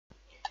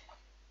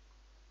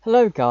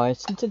Hello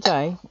guys, and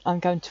today I'm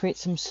going to eat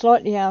some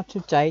slightly out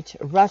of date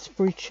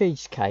raspberry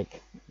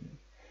cheesecake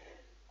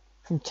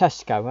from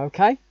Tesco,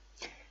 okay?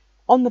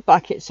 On the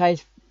back it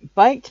says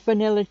baked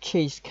vanilla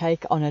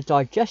cheesecake on a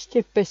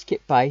digestive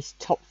biscuit base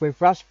topped with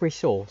raspberry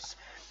sauce.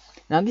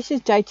 Now this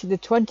is dated the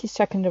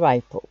 22nd of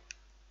April.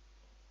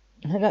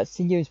 And that's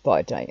the use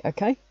by date,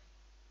 okay?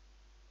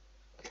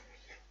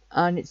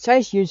 And it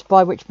says use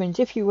by, which means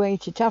if you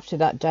eat it after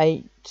that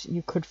date,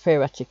 you could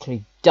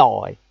theoretically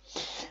die.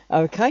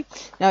 Okay,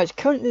 now it's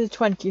currently the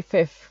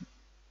 25th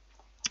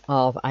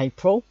of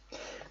April.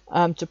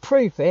 To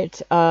prove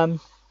it, the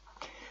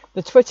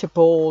Twitter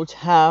board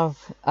have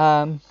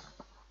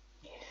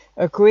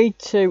agreed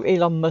to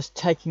Elon Musk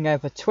taking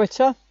over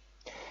Twitter.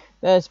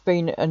 There's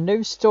been a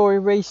news story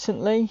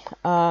recently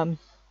on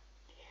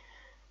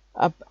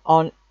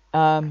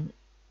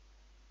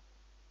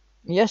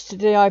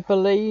yesterday, I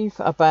believe,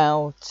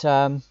 about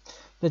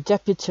the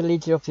deputy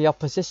leader of the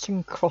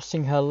opposition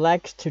crossing her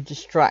legs to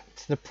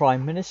distract the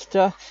Prime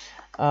Minister.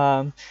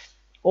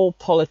 All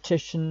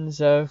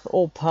politicians of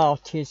all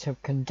parties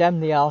have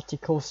condemned the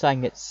article,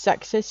 saying it's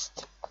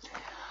sexist.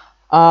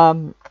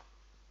 And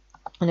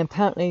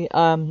apparently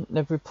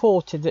they've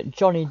reported that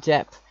Johnny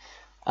Depp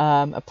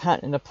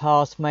apparently in the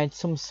past made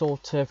some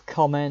sort of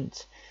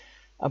comment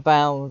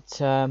about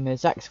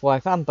his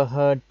ex-wife Amber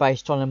Heard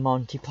based on a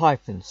Monty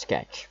Python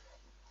sketch.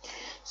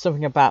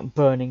 Something about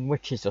burning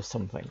witches or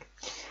something.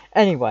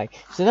 Anyway,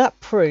 so that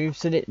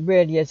proves that it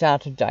really is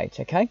out of date,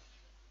 okay?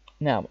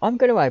 Now, I'm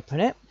going to open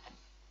it.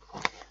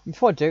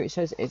 Before I do, it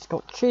says it's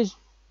got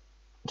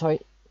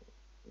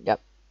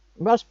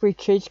raspberry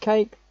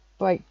cheesecake,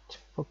 baked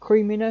for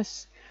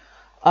creaminess.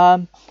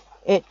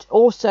 It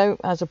also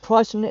has a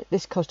price on it.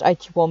 This cost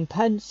 81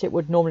 pence. It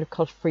would normally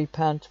cost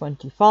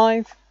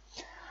 £3.25.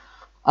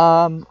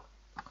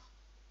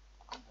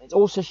 It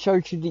also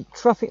shows you the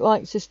traffic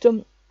light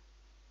system,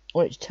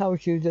 which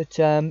tells you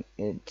that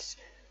it's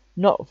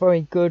not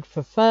very good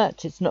for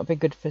fat, it's not very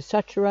good for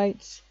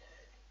saturates,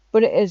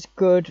 but it is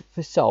good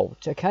for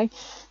salt, okay?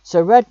 So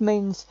red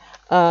means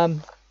how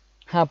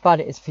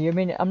bad it is for you. I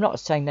mean, I'm not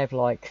saying they've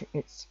like,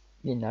 it's,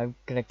 you know,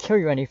 going to kill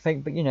you or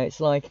anything, but, you know, it's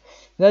like,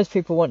 those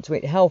people want to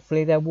eat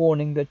healthily, they're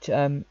warning that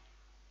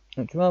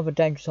it's rather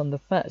dangerous on the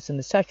fats and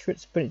the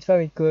saturates, but it's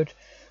very good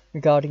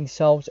regarding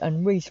salt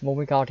and reasonable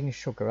regarding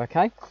sugar,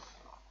 okay?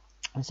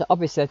 And so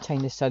obviously they're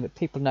telling this so that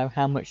people know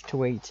how much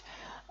to eat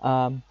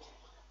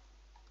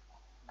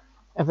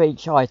of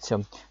each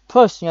item.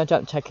 Personally, I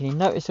don't take any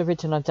notice of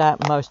it, and I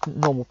doubt most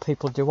normal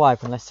people do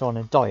either, unless they're on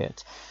a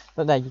diet.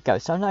 But there you go.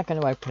 So I'm now going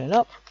to open it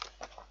up.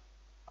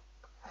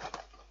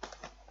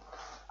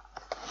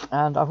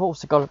 And I've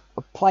also got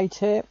a plate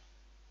here,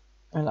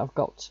 and I've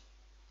got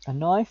a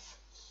knife.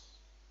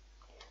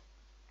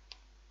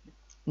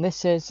 And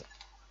this is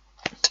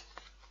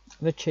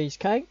the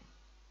cheesecake.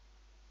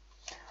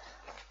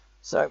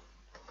 So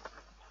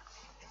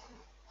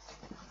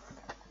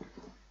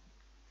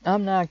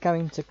I'm now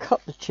going to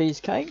cut the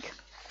cheesecake.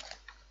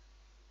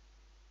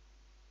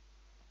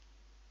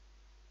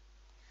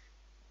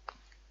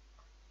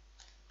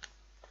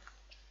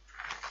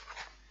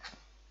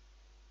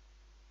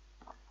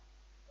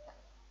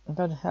 I'm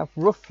going to have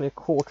roughly a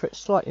quarter, it's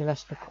slightly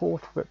less than a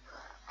quarter, but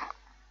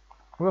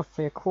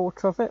roughly a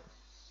quarter of it.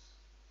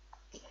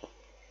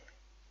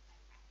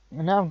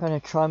 And now I'm going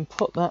to try and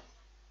put that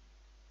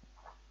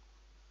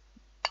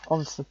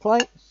onto the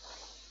plate.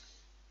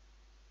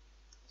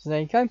 So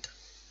there you go.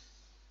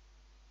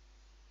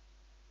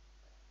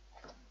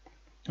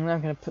 And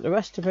I'm going to put the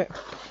rest of it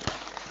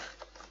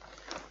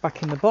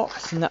back in the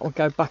box, and that will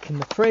go back in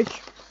the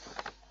fridge,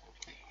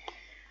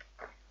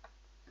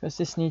 because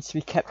this needs to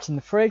be kept in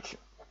the fridge.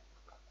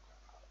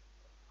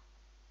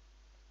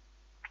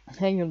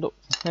 Here you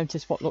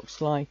notice what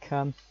looks like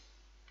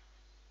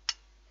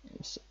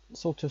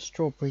sort of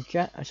strawberry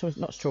jam,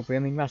 not strawberry, I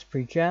mean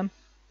raspberry jam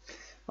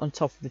on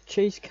top of the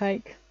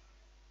cheesecake.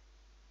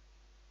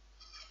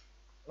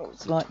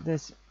 Looks like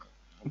there's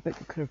a bit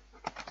that could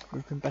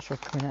have been better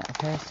off coming out of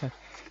here. So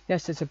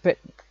yes, there's a bit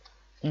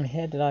in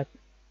here that I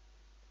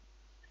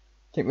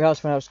didn't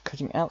realise when I was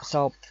cutting it out, so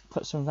I'll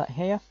put some of that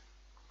here.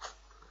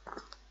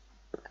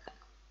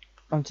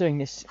 I'm doing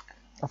this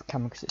off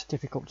camera because it's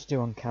difficult to do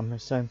on camera,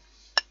 so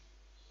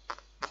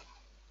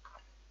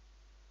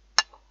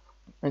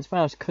it's when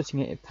I was cutting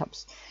it,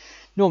 perhaps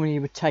normally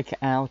you would take it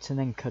out and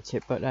then cut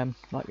it, but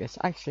like this.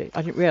 Actually,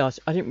 I didn't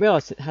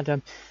realise it had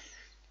a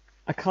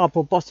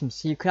cardboard bottom,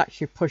 so you could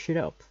actually push it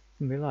up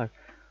from below.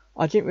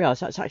 I didn't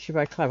realise. That's actually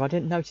very clever. I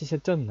didn't notice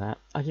I'd done that.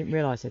 I didn't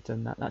realise I'd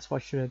done that. That's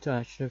what I should have done.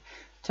 I should have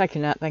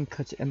taken it out, then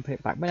cut it and put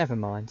it back. But never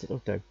mind, it'll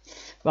do.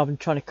 Rather than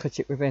trying to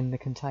cut it within the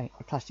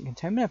plastic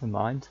container. Never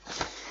mind.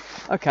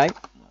 Okay,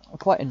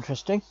 quite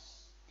interesting.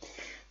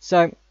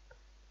 So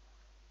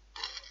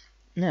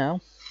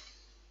now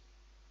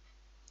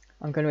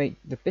I'm going to eat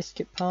the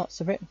biscuit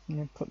parts of it. I'm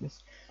going to put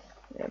this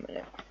in a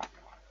minute.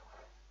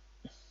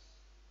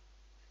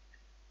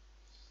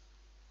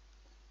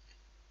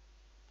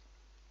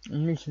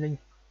 And usually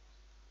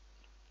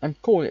I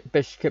call it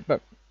biscuit,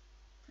 but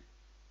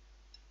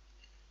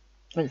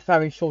it's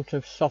very sort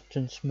of soft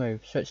and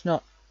smooth, so it's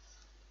not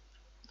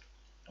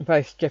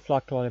very stiff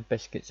like a lot of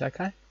biscuits,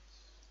 okay?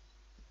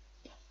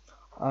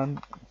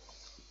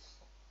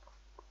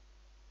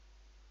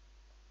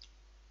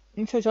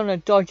 It says on a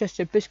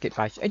digestive biscuit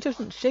base. It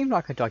doesn't seem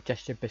like a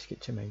digestive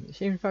biscuit to me. It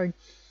seems very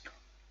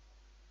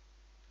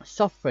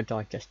soft for a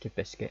digestive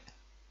biscuit.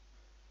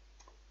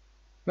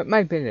 But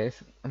maybe it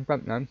is. I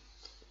don't know.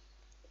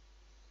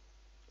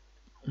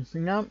 And so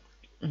now,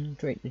 I'm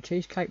to eat the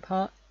cheesecake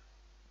part.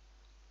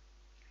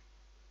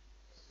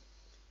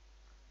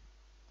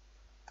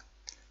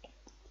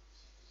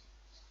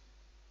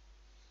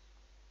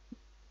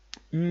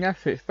 And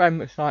yes, it's very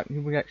much like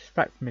you would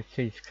expect from a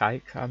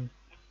cheesecake.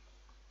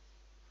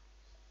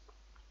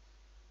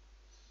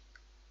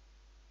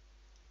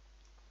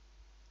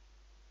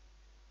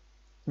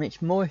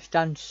 It's moist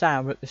and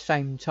sour at the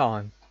same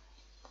time.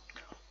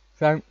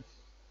 So,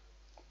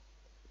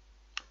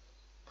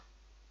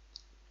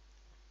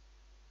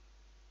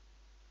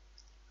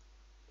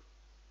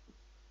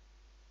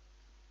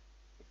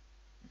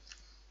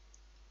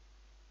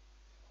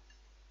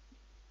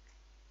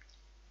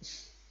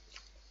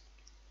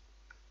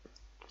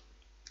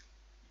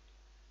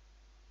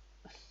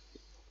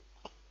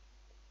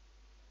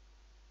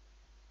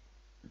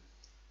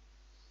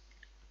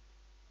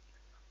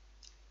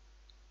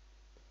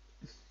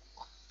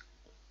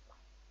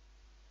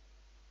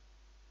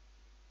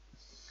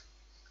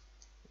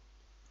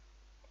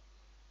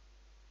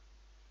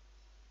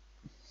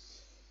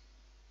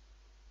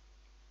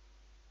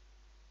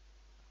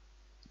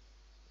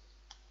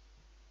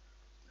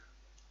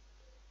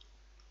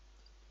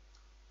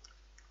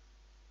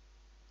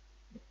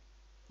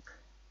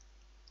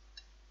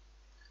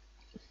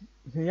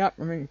 yeah,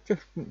 I mean,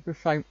 just to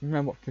say, you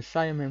know what to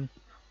say. I mean,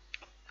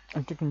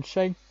 as you can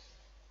see,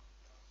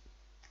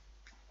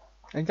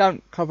 they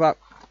don't cover up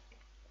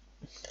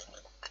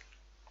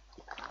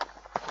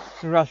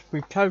the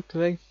raspberry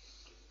totally.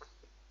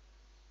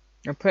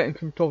 I put it in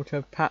some sort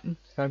of pattern,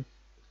 so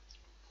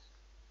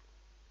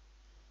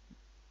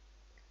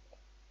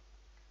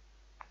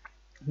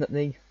that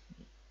the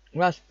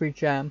raspberry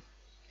jam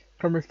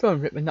can be some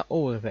of it, but not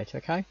all of it,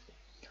 okay?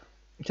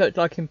 So it's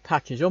like in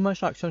patches,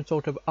 almost like some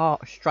sort of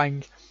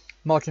strange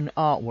modern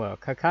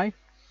artwork, okay?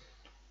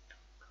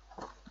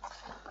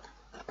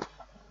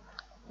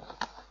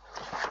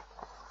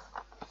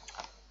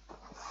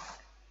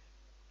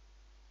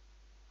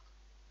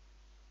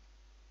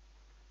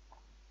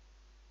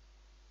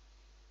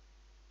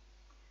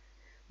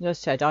 As I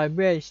said, I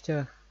raised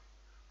do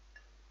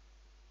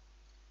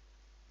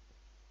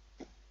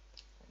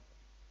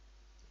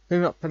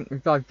not think the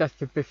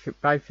digestive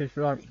biscuit base is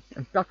like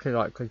exactly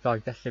like a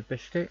digestive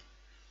biscuit.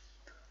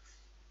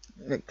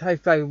 It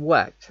tastes very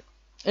wet.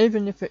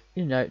 Even if it,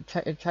 you know,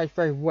 it tastes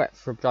very wet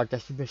for a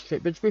digestive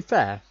biscuit, but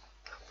to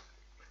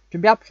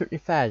be absolutely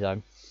fair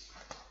though,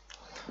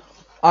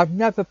 I've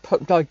never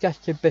put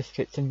digestive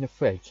biscuits in the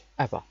fridge,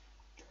 ever.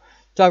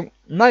 So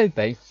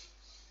maybe,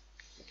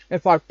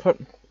 if I put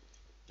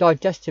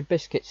digestive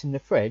biscuits in the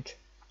fridge,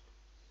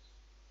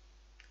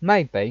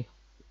 maybe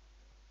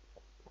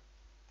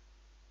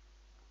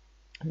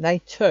they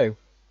too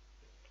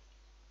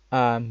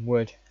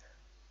would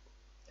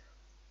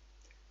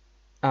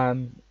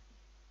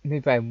be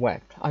very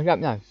wet. I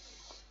don't know.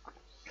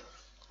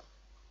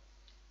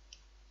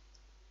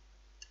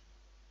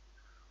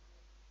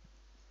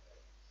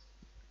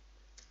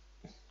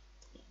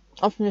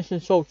 Often this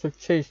is the sort of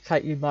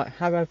cheesecake you might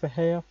have over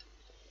here.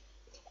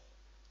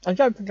 I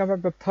don't think I've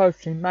ever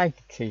personally made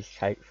a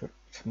cheesecake for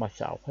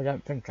myself. I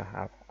don't think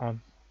I have.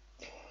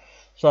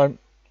 So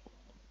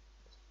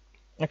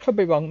I could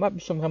be wrong. It might be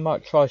something I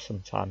might try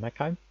sometime.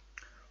 Okay.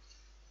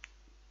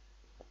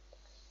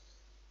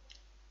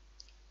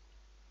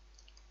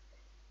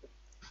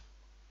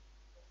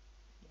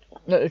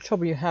 Look, the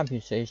trouble you have, you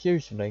see, is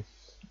usually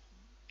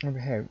over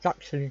here. It's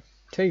actually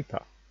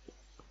cheaper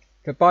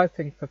to buy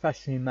things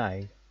professionally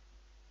made,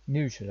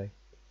 usually,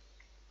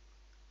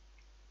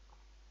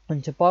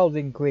 and to buy all the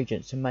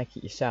ingredients and make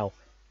it yourself.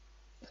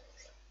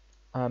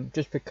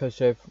 Just because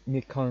of the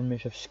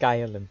economies of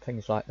scale and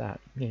things like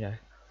that, you know.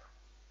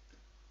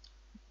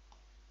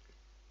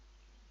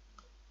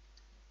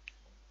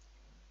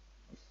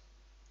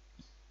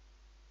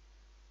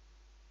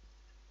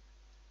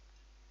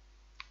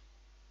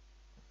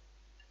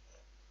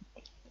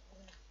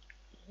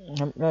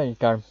 There you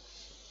go.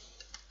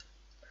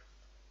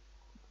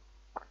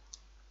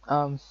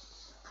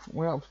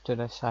 What else did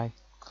I say?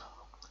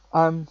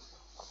 Right,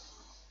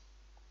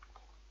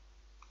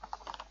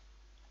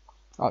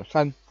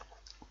 so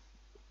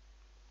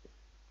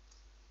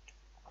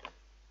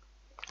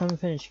I'm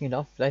finishing it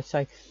off. They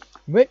say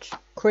rich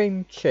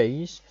cream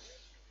cheese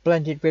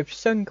blended with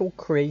single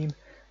cream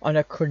on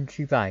a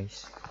crunchy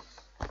base.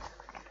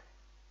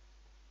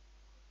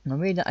 I'll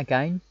read that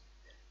again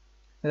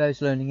for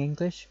those learning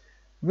English.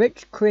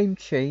 Rich cream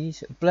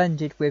cheese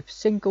blended with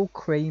single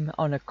cream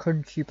on a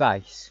crunchy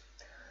base.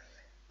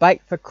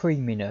 Bake for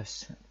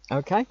creaminess.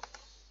 Okay.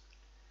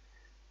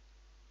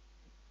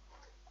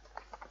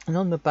 And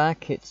on the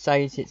back it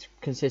says it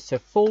consists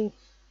of full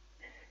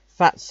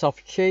fat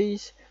soft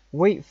cheese,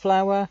 wheat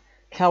flour,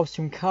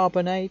 calcium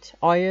carbonate,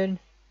 iron,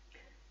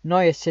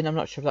 niacin, I'm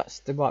not sure if that's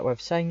the right way of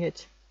saying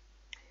it,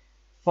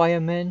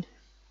 thiamine.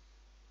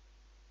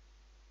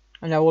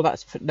 I know all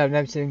that's no,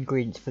 those are the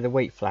ingredients for the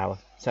wheat flour.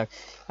 So,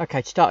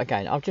 okay, to start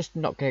again, I'm just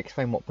not going to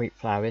explain what wheat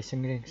flour is.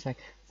 I'm going to say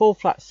full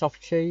flat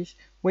soft cheese,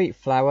 wheat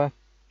flour,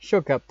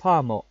 sugar,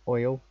 palm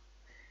oil,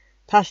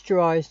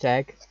 pasteurized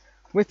egg,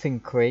 whipping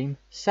cream,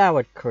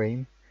 sour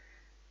cream,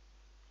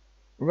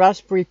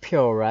 raspberry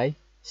puree,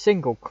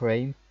 single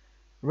cream,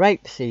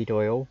 rapeseed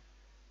oil,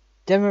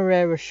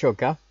 demerara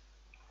sugar.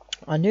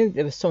 I knew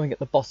there was something at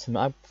the bottom.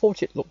 I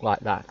thought it looked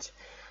like that.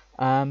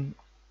 And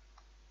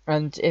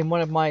in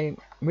one of my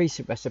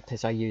recent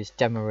recipes I used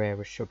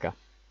demerara sugar.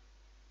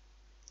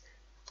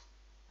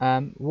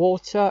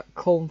 Water,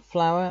 corn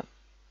flour,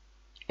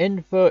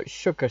 invert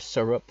sugar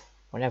syrup,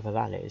 whatever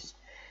that is,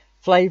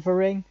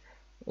 flavouring,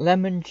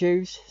 lemon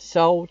juice,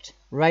 salt,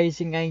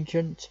 raising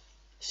agent,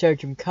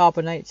 sodium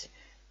carbonate,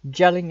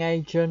 gelling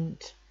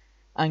agent,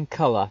 and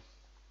colour.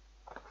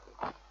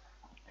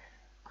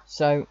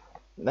 So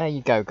there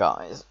you go,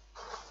 guys.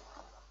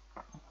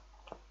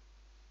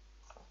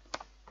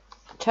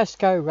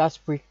 Tesco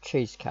Raspberry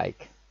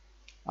Cheesecake.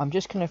 I'm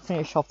just going to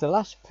finish off the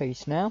last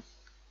piece now.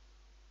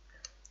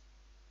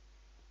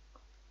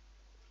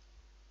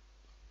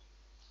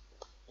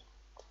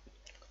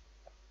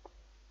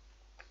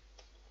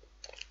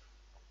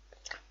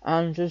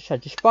 And as I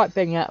said, despite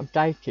being out of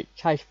date, it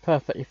tastes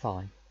perfectly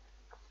fine.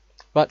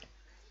 But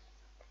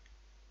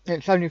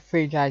it's only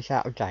 3 days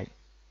out of date.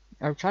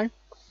 Okay?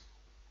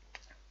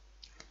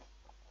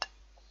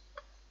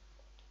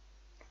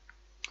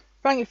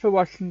 Thank you for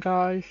watching,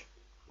 guys.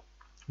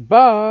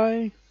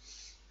 Bye!